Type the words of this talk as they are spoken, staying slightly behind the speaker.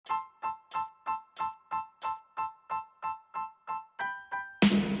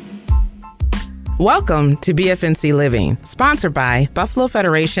Welcome to Bfnc Living, sponsored by Buffalo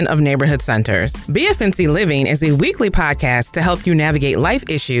Federation of Neighborhood Centers. Bfnc Living is a weekly podcast to help you navigate life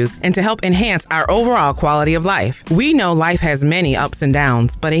issues and to help enhance our overall quality of life. We know life has many ups and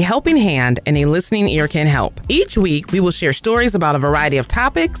downs, but a helping hand and a listening ear can help. Each week, we will share stories about a variety of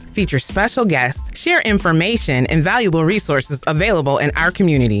topics, feature special guests, share information and valuable resources available in our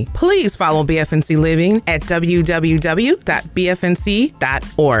community. Please follow Bfnc Living at www.bfnc.org,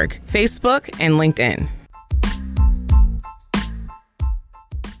 Facebook, and LinkedIn.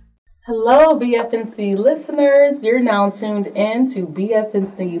 Hello, Bfnc listeners. You're now tuned in to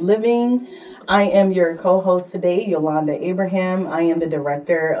Bfnc Living. I am your co-host today, Yolanda Abraham. I am the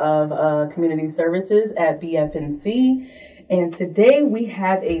Director of Community Services at Bfnc. And today we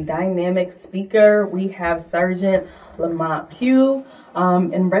have a dynamic speaker. We have Sergeant Lamont Pugh.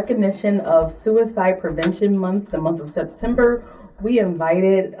 In recognition of Suicide Prevention Month, the month of September, we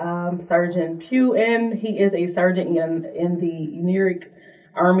invited Sergeant Pugh in. He is a sergeant in the New York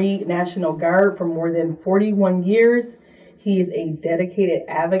Army National Guard for more than 41 years. He is a dedicated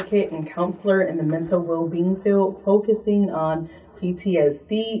advocate and counselor in the mental well-being field, focusing on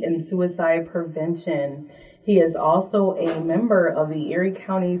PTSD and suicide prevention. He is also a member of the Erie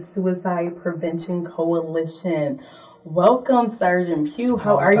County Suicide Prevention Coalition. Welcome, Sergeant Pugh.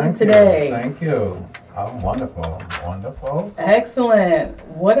 How are you today? Thank you. I'm wonderful. Wonderful. Excellent.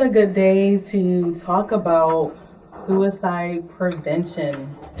 What a good day to talk about suicide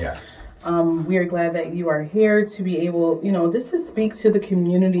prevention. Yes. We are glad that you are here to be able, just to speak to the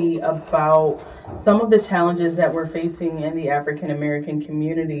community about some of the challenges that we're facing in the African American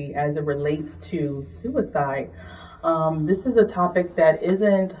community as it relates to suicide. This is a topic that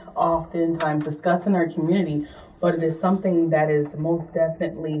isn't oftentimes discussed in our community, but it is something that is most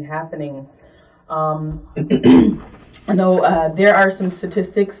definitely happening. I know there are some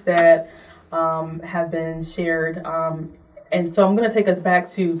statistics that have been shared, and so I'm going to take us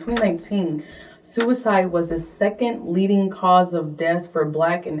back to 2019. Suicide was the second leading cause of death for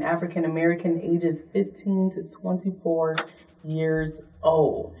Black and African American ages 15 to 24 years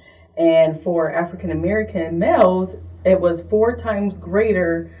old. And for African American males, it was 4 times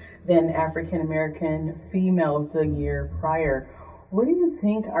greater than African American females the year prior. What do you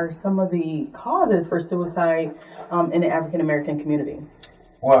think are some of the causes for suicide in the African American community?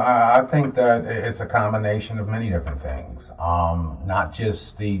 Well, I think that it's a combination of many different things, not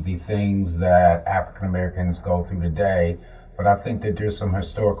just the things that African Americans go through today, but I think that there's some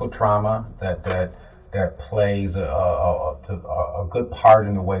historical trauma that plays a good part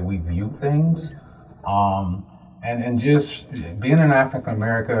in the way we view things. And just being an African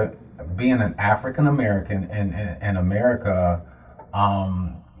American in America,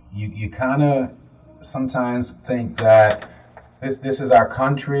 you kind of sometimes think that this is our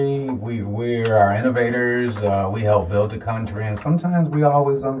country. We're our innovators. We help build the country, and sometimes we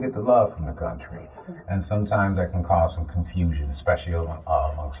always don't get the love from the country, and sometimes that can cause some confusion, especially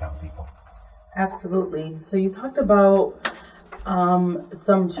amongst young people. Absolutely. So you talked about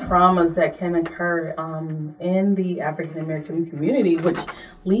some traumas that can occur in the African American community, which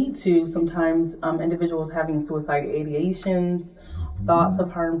lead to sometimes individuals having suicide ideations, thoughts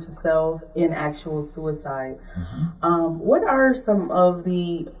of harm to self, in actual suicide. What are some of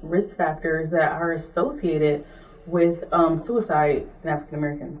the risk factors that are associated with suicide in African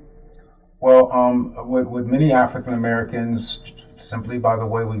Americans? Well, with many African Americans, simply by the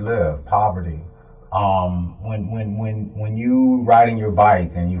way we live, poverty. When you riding your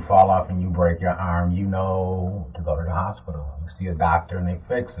bike and you fall off and you break your arm, you know to go to the hospital. You see a doctor and they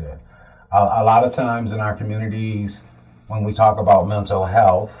fix it. A lot of times in our communities, when we talk about mental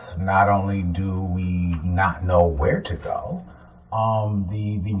health, not only do we not know where to go,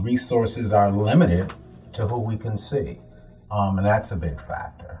 the resources are limited to who we can see, and that's a big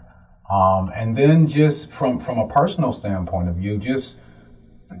factor. And then just from a personal standpoint of view, just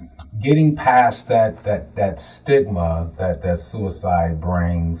getting past that stigma that suicide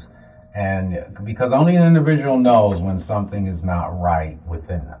brings, and because only an individual knows when something is not right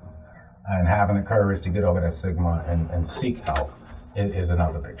within them, and having the courage to get over that stigma and seek help is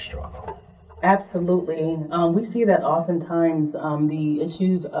another big struggle. Absolutely. We see that oftentimes the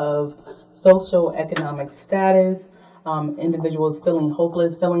issues of social economic status, individuals feeling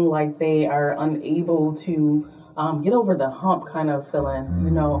hopeless, feeling like they are unable to get over the hump kind of feeling,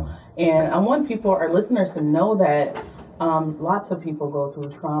 And I want our listeners to know that lots of people go through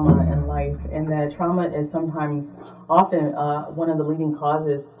trauma in life, and that trauma is sometimes often one of the leading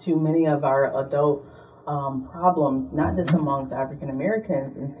causes to many of our adult problems, not just amongst African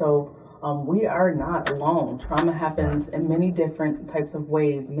Americans. And so we are not alone. Trauma happens in many different types of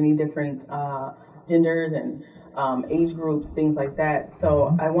ways, many different genders and age groups, things like that.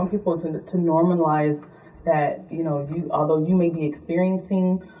 So I want people to normalize that, although you may be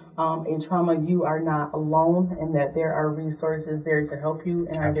experiencing a trauma, you are not alone, and that there are resources there to help you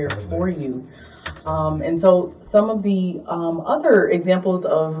and are there for you. And so some of the other examples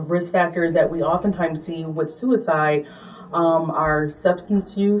of risk factors that we oftentimes see with suicide are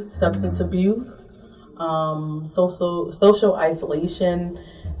substance use, substance abuse, social isolation,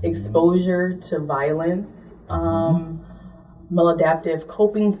 exposure to violence, maladaptive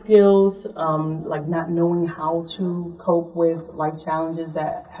coping skills, like not knowing how to cope with life challenges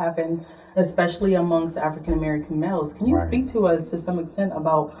that happen, especially amongst African American males. Can you speak to us to some extent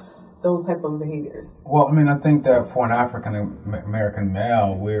about those type of behaviors? Well, I mean, I think that for an African American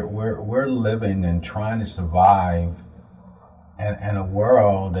male, we're living and trying to survive in a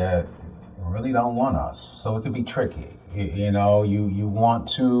world that really don't want us. So it could be tricky. You want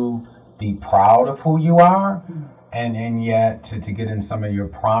to be proud of who you are, and yet to get in some of your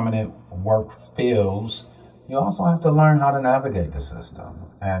prominent work fields, you also have to learn how to navigate the system.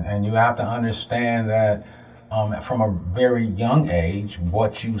 And you have to understand that from a very young age,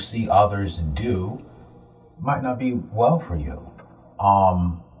 what you see others do might not be well for you.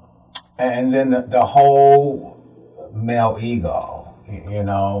 And then the whole male ego,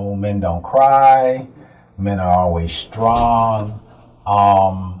 men don't cry, men are always strong.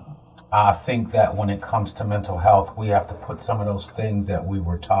 I think that when it comes to mental health, we have to put some of those things that we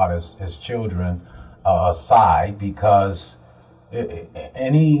were taught as children aside, because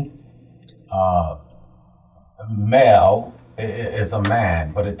any male is a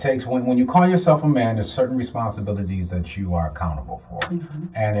man, but it takes, when you call yourself a man, there's certain responsibilities that you are accountable for.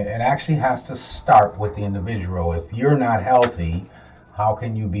 And it actually has to start with the individual. If you're not healthy, how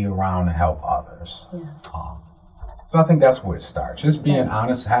can you be around to help others? So I think that's where it starts. Just being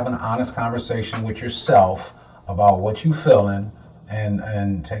honest, having an honest conversation with yourself about what you're feeling,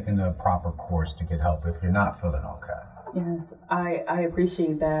 and taking the proper course to get help if you're not feeling okay. Yes, I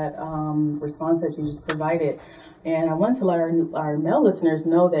appreciate that response that you just provided. And I want to let our male listeners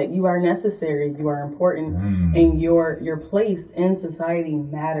know that you are necessary, you are important, and your place in society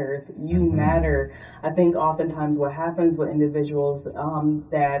matters. You matter. I think oftentimes what happens with individuals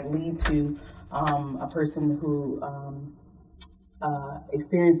that lead to a person who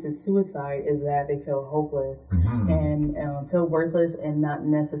experiences suicide is that they feel hopeless and feel worthless and not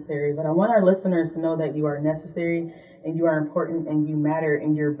necessary. But I want our listeners to know that you are necessary and you are important and you matter,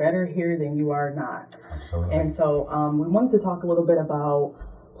 and you're better here than you are not. Absolutely. And so we wanted to talk a little bit about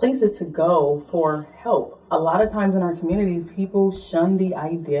places to go for help. A lot of times in our communities, people shun the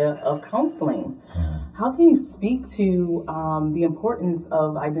idea of counseling. How can you speak to the importance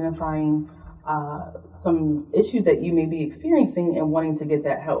of identifying some issues that you may be experiencing and wanting to get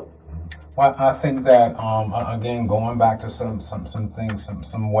that help? Well, I think that again, going back to some things,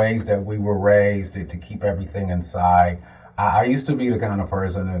 some ways that we were raised to keep everything inside. I used to be the kind of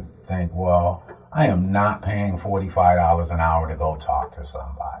person to think, well, I am not paying $45 an hour to go talk to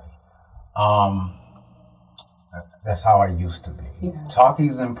somebody. That's how I used to be. Talking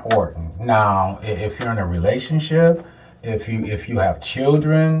is important. Now, if you're in a relationship, if you have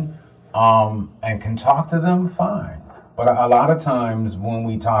children, and can talk to them, fine. But a lot of times when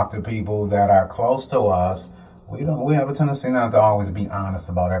we talk to people that are close to us, we have a tendency not to always be honest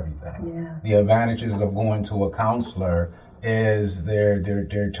about everything. The advantages of going to a counselor is they're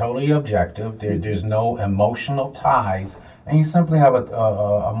totally objective. There's no emotional ties, and you simply have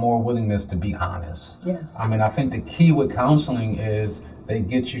a more willingness to be honest. I mean, I think the key with counseling is they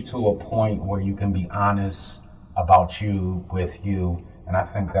get you to a point where you can be honest about you with you. And I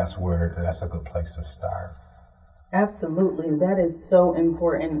think that's a good place to start. Absolutely. That is so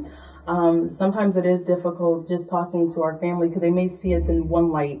important. Sometimes it is difficult just talking to our family because they may see us in one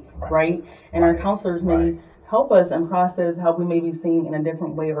light, right? And our counselors may help us and process how we may be seen in a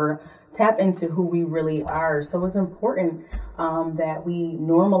different way or tap into who we really are. So it's important that we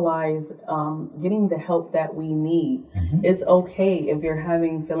normalize getting the help that we need. It's okay if you're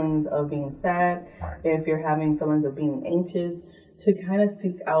having feelings of being sad, if you're having feelings of being anxious, to kind of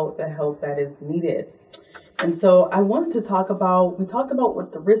seek out the help that is needed. And so I wanted to talked about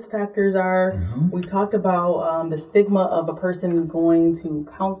what the risk factors are. We talked about the stigma of a person going to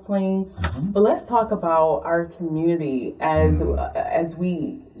counseling. But let's talk about our community as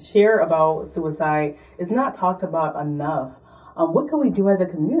we share about suicide. It's not talked about enough. What can we do as a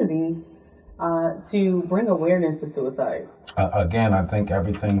community to bring awareness to suicide? Again, I think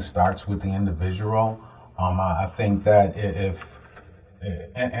everything starts with the individual. I think that if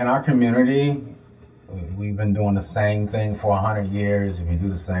in our community, we've been doing the same thing for 100 years. If you do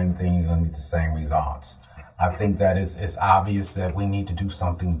the same thing, you're going to get the same results. I think that it's obvious that we need to do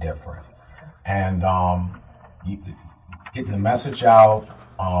something different. And getting the message out,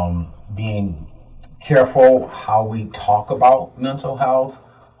 being careful how we talk about mental health.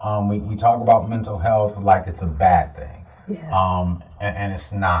 We talk about mental health like it's a bad thing, and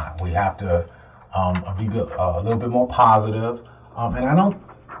it's not. We have to be a little bit more positive. And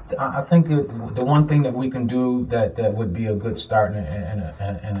I think the one thing that we can do that would be a good start in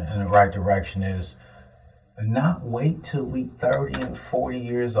the right direction is not wait till we 30 and 40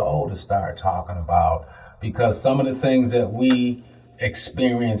 years old to start talking about, because some of the things that we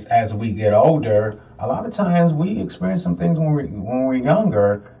experience as we get older, a lot of times we experience some things when we're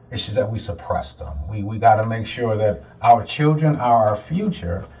younger. It's just that we suppress them. We got to make sure that our children are our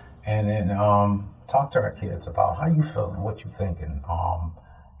future, and then talk to our kids about how you feel and what you're thinking.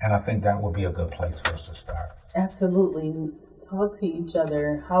 And I think that would be a good place for us to start. Absolutely. Talk to each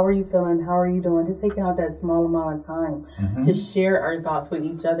other. How are you feeling? How are you doing? Just taking out that small amount of time to share our thoughts with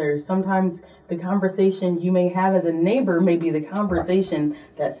each other. Sometimes the conversation you may have as a neighbor may be the conversation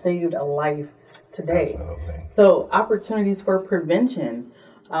that saved a life today. Absolutely. So opportunities for prevention.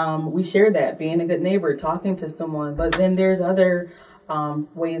 We share that, being a good neighbor, talking to someone. But then there's other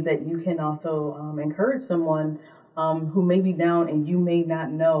ways that you can also encourage someone who may be down and you may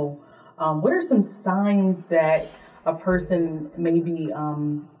not know. What are some signs that a person may be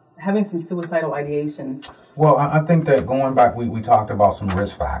having some suicidal ideations? Well, I think that going back, we talked about some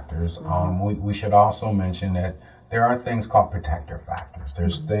risk factors. We should also mention that there are things called protector factors.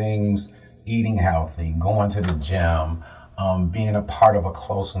 There's things, eating healthy, going to the gym, being a part of a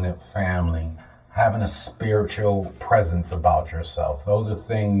close-knit family, having a spiritual presence about yourself. Those are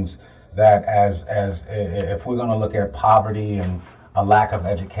things that as if we're going to look at poverty and a lack of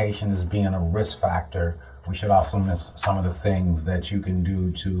education as being a risk factor, we should also miss some of the things that you can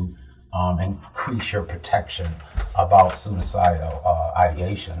do to increase your protection about suicidal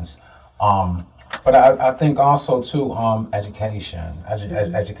ideations. But I think also too, education.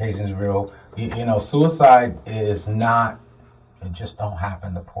 Education is real. You know, suicide is not, it just don't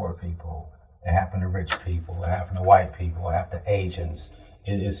happen to poor people. It happened to rich people. It happened to white people. It happened to Asians.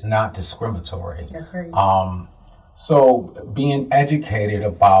 It's not discriminatory. That's right. So being educated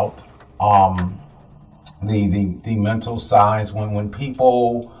about the mental signs when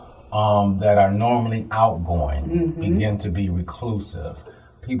people that are normally outgoing begin to be reclusive,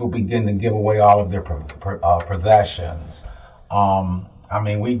 people begin to give away all of their possessions. I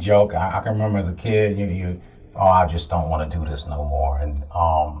mean, we joke. I can remember as a kid, I just don't want to do this no more, and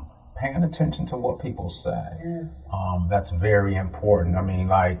paying attention to what people say. Yes. That's very important. I mean,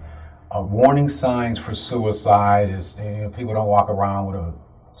 like warning signs for suicide is people don't walk around with a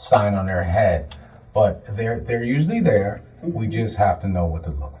sign on their head, but they're usually there. We just have to know what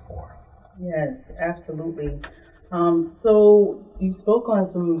to look for. Yes, absolutely. So you spoke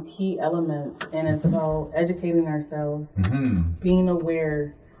on some key elements, and it's about educating ourselves, being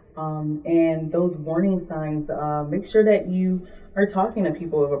aware, and those warning signs. Make sure that you are talking to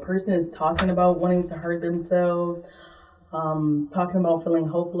people. If a person is talking about wanting to hurt themselves, talking about feeling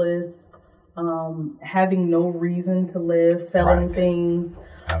hopeless, having no reason to live, selling things,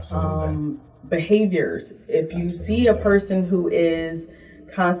 behaviors. If you see a person who is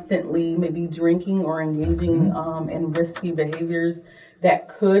constantly maybe drinking or engaging in risky behaviors that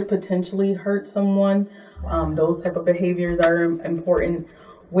could potentially hurt someone, those type of behaviors are important.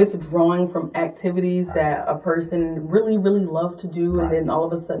 Withdrawing from activities that a person really, really loved to do, and then all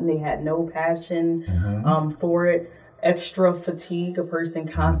of a sudden they had no passion for it. Extra fatigue, a person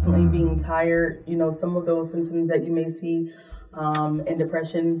constantly being tired, some of those symptoms that you may see in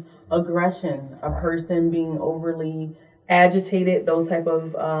depression. Aggression, a person being overly agitated, those type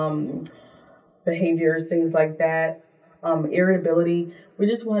of behaviors, things like that. Irritability. We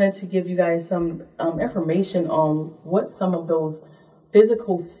just wanted to give you guys some information on what some of those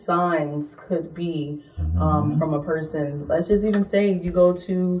physical signs could be from a person. Let's just even say you go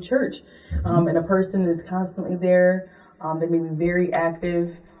to church and a person is constantly there. They may be very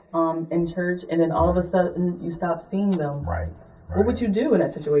active in church, and then all of a sudden you stop seeing them. Right. What would you do in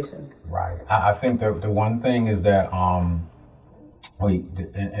that situation? Right. I think the one thing is that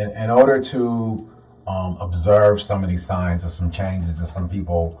in order to observe some of these signs or some changes that some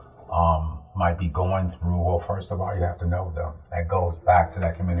people might be going through, well, first of all, you have to know them. That goes back to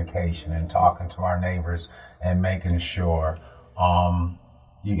that communication and talking to our neighbors and making sure,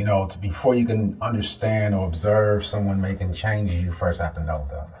 before you can understand or observe someone making changes, you first have to know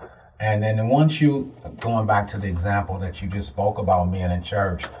them. And then once going back to the example that you just spoke about being in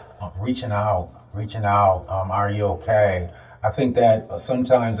church, reaching out, reaching out, are you okay? I think that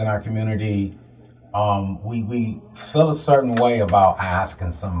sometimes in our community, we feel a certain way about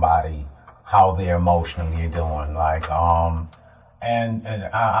asking somebody how they're emotionally doing. Like, and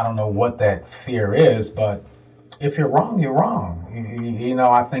I don't know what that fear is, but if you're wrong, you're wrong. You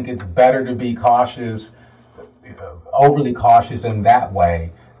know, I think it's better to be cautious, overly cautious in that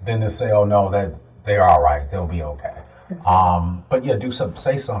way, than to say, oh no, that they're all right, they'll be okay. But yeah,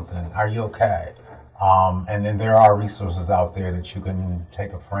 say something. Are you okay? And then there are resources out there that you can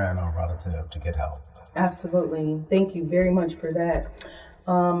take a friend or relative to get help. Absolutely. Thank you very much for that.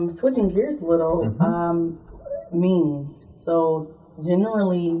 Switching gears a little, means. So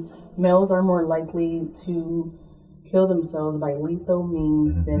generally, males are more likely to kill themselves by lethal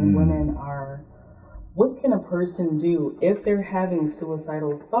means than women are. What can a person do if they're having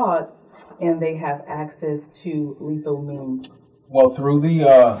suicidal thoughts and they have access to lethal means? Well, through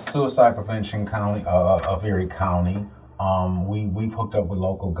the Suicide Prevention County of Erie County, we've hooked up with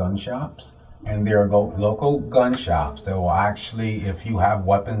local gun shops. And there are local gun shops that will actually, if you have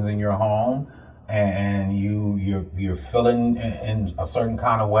weapons in your home and you're feeling in a certain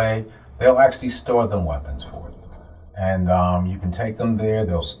kind of way, they'll actually store them weapons for you. And you can take them there,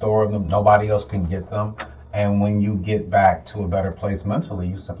 they'll store them, nobody else can get them. And when you get back to a better place mentally,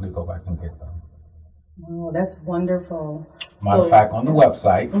 you simply go back and get them. Oh, that's wonderful. Matter of fact, on the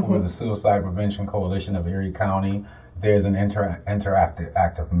website for the Suicide Prevention Coalition of Erie County, there's an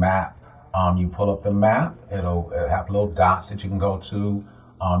interactive map. You pull up the map, it'll have little dots that you can go to.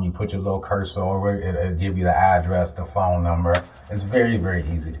 You put your little cursor over it, it'll give you the address, the phone number. It's very, very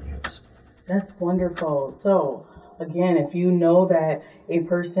easy to use. That's wonderful. So, again, if you know that a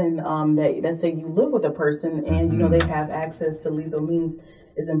person, let's say you live with a person and you know they have access to lethal means,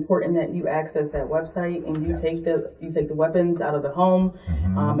 it's important that you access that website and you take the weapons out of the home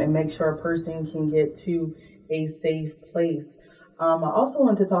and make sure a person can get to a safe place. I also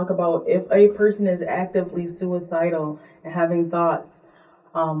want to talk about if a person is actively suicidal and having thoughts,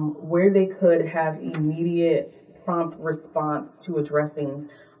 where they could have immediate prompt response to addressing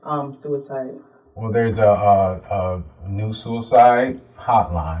suicide. Well, there's a new suicide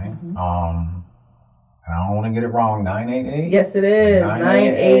hotline. And I don't want to get it wrong, 988? Yes, it is.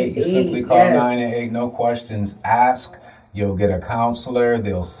 988. You simply call 988, no questions asked. You'll get a counselor.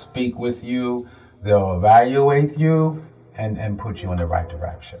 They'll speak with you. They'll evaluate you and put you in the right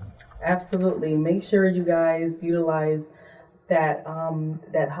direction. Absolutely. Make sure you guys utilize that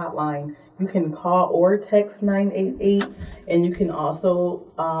hotline. You can call or text 988, and you can also,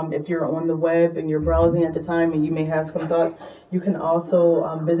 if you're on the web and you're browsing at the time and you may have some thoughts, you can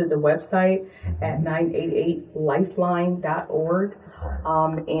also visit the website at 988lifeline.org,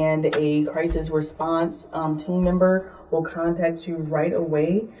 and a crisis response team member will contact you right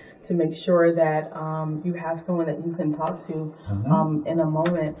away to make sure that you have someone that you can talk to in a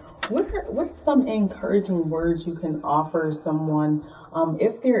moment. What are some encouraging words you can offer someone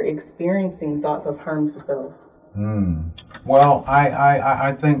if they're experiencing thoughts of harm to self? Well,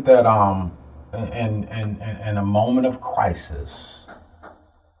 I think that in a moment of crisis,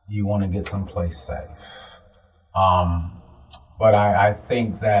 you want to get someplace safe. But I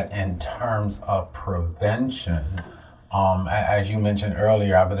think that in terms of prevention, as you mentioned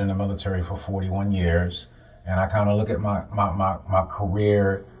earlier, I've been in the military for 41 years, and I kind of look at my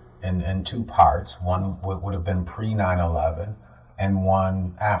career in two parts. One would have been pre 9/11 and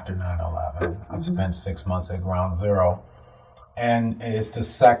one after 9/11. I spent 6 months at Ground Zero. And it's the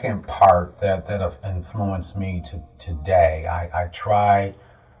second part that have influenced me to today. I try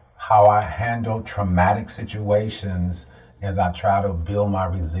how I handle traumatic situations as I try to build my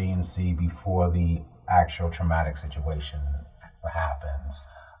resiliency before the actual traumatic situation happens.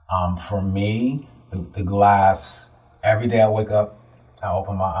 For me, the glass, every day I wake up, I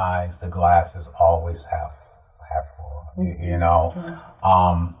open my eyes, the glass is always half full, you know?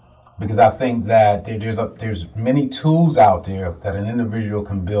 Because I think that there's many tools out there that an individual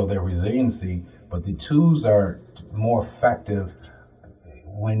can build their resiliency, but the tools are more effective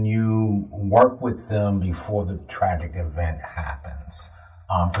when you work with them before the tragic event happens.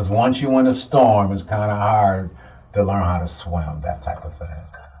 Because once you're in a storm, it's kind of hard to learn how to swim, that type of thing.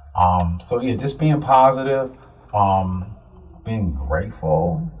 So yeah, just being positive, being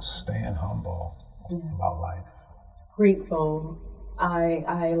grateful, staying humble about life. Grateful.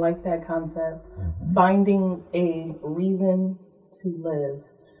 I like that concept. Finding a reason to live.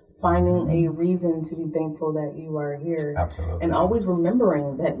 Finding a reason to be thankful that you are here. Absolutely. And always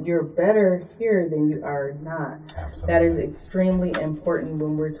remembering that you're better here than you are not. Absolutely. That is extremely important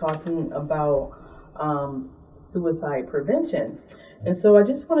when we're talking about suicide prevention. And so I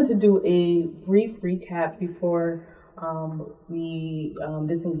just wanted to do a brief recap before we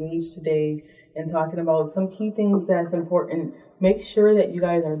disengage today and talking about some key things that's important. Make sure that you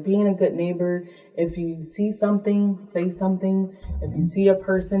guys are being a good neighbor. If you see something, say something. If you see a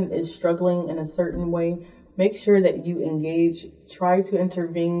person is struggling in a certain way, make sure that you engage. Try to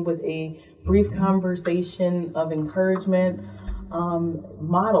intervene with a brief conversation of encouragement.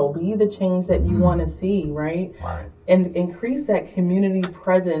 Model, be the change that you want to see, right? And increase that community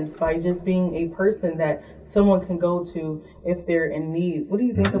presence by just being a person that someone can go to if they're in need. What do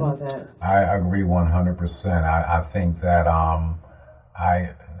you think about that? I agree 100%. I think that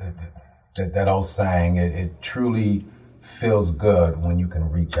that old saying, it truly feels good when you can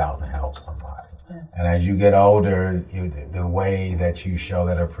reach out and help somebody. Yes. And as you get older, the way that you show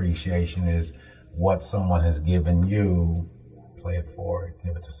that appreciation is what someone has given you. Play it forward,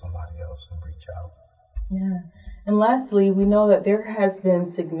 give it to somebody else, and reach out. Yeah. And lastly, we know that there has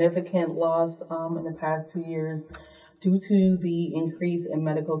been significant loss in the past 2 years due to the increase in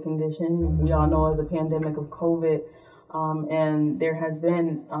medical conditions. We all know of the pandemic of COVID, and there has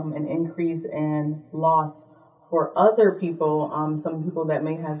been an increase in loss for other people, some people that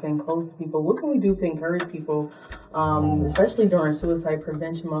may have been close to people. What can we do to encourage people, especially during Suicide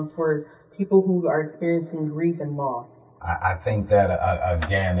Prevention Month, for people who are experiencing grief and loss? I think that,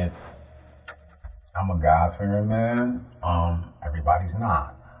 again, I'm a God-fearing man. Everybody's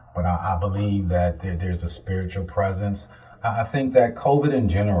not. But I believe that there's a spiritual presence. I think that COVID in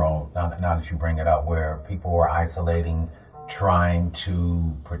general, now that you bring it up, where people were isolating, trying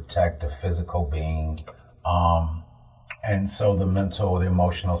to protect the physical being, and so the mental, the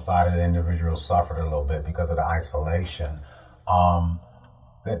emotional side of the individual suffered a little bit because of the isolation.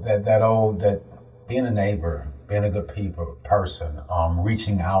 That being a neighbor, being a good person,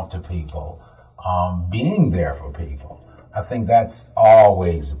 reaching out to people, being there for people. I think that's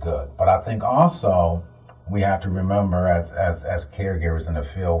always good. But I think also we have to remember as caregivers in the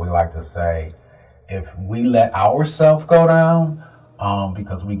field, we like to say, if we let ourselves go down,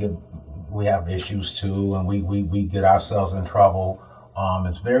 because we have issues too, and we get ourselves in trouble,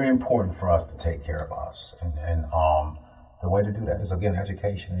 it's very important for us to take care of us. And the way to do that is, again,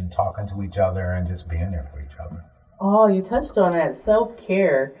 education and talking to each other and just being there for each other. Oh, you touched on that.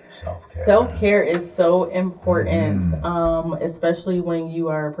 Self-care. Self-care is so important, especially when you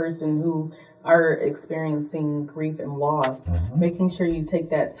are a person who are experiencing grief and loss. Making sure you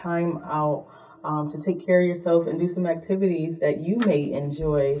take that time out to take care of yourself and do some activities that you may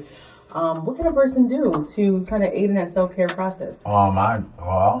enjoy. What can a person do to kind of aid in that self-care process?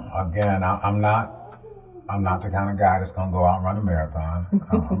 I'm not the kind of guy that's going to go out and run a marathon,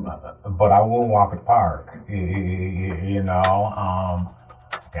 but I will walk at the park,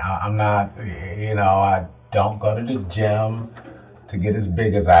 I'm not, I don't go to the gym to get as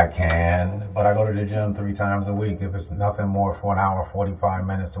big as I can, but I go to the gym 3 times a week if it's nothing more for an hour, 45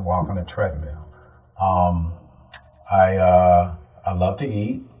 minutes to walk on a treadmill. I love to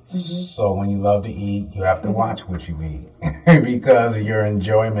eat. So when you love to eat, you have to watch what you eat because your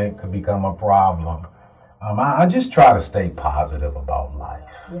enjoyment could become a problem. I just try to stay positive about life.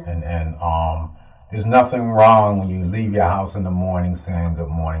 And there's nothing wrong when you leave your house in the morning saying good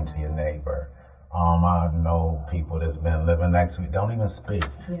morning to your neighbor. I know people that's been living next week don't even speak.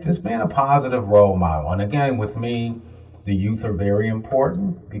 Just being a positive role model. And again, with me, the youth are very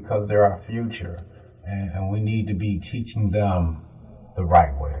important because they're our future. And we need to be teaching them the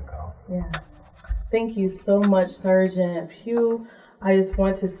right way to go. Thank you so much, Sergeant Pugh. I just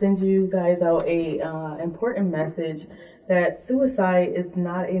want to send you guys out a important message that suicide is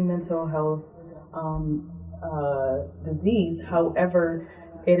not a mental health disease. However,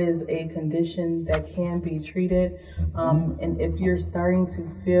 it is a condition that can be treated. And if you're starting to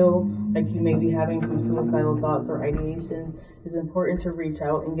feel like you may be having some suicidal thoughts or ideation, it's important to reach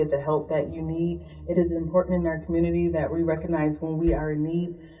out and get the help that you need. It is important in our community that we recognize when we are in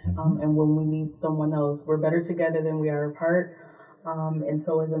need and when we need someone else. We're better together than we are apart. And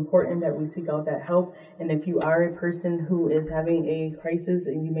so it's important that we seek out that help. And if you are a person who is having a crisis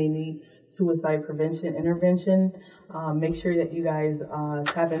and you may need suicide prevention intervention, make sure that you guys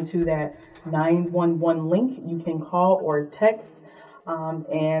tap into that 911 link. You can call or text,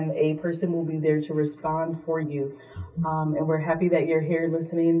 and a person will be there to respond for you. And we're happy that you're here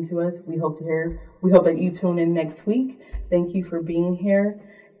listening to us. We hope that you tune in next week. Thank you for being here,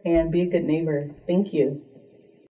 and be a good neighbor. Thank you.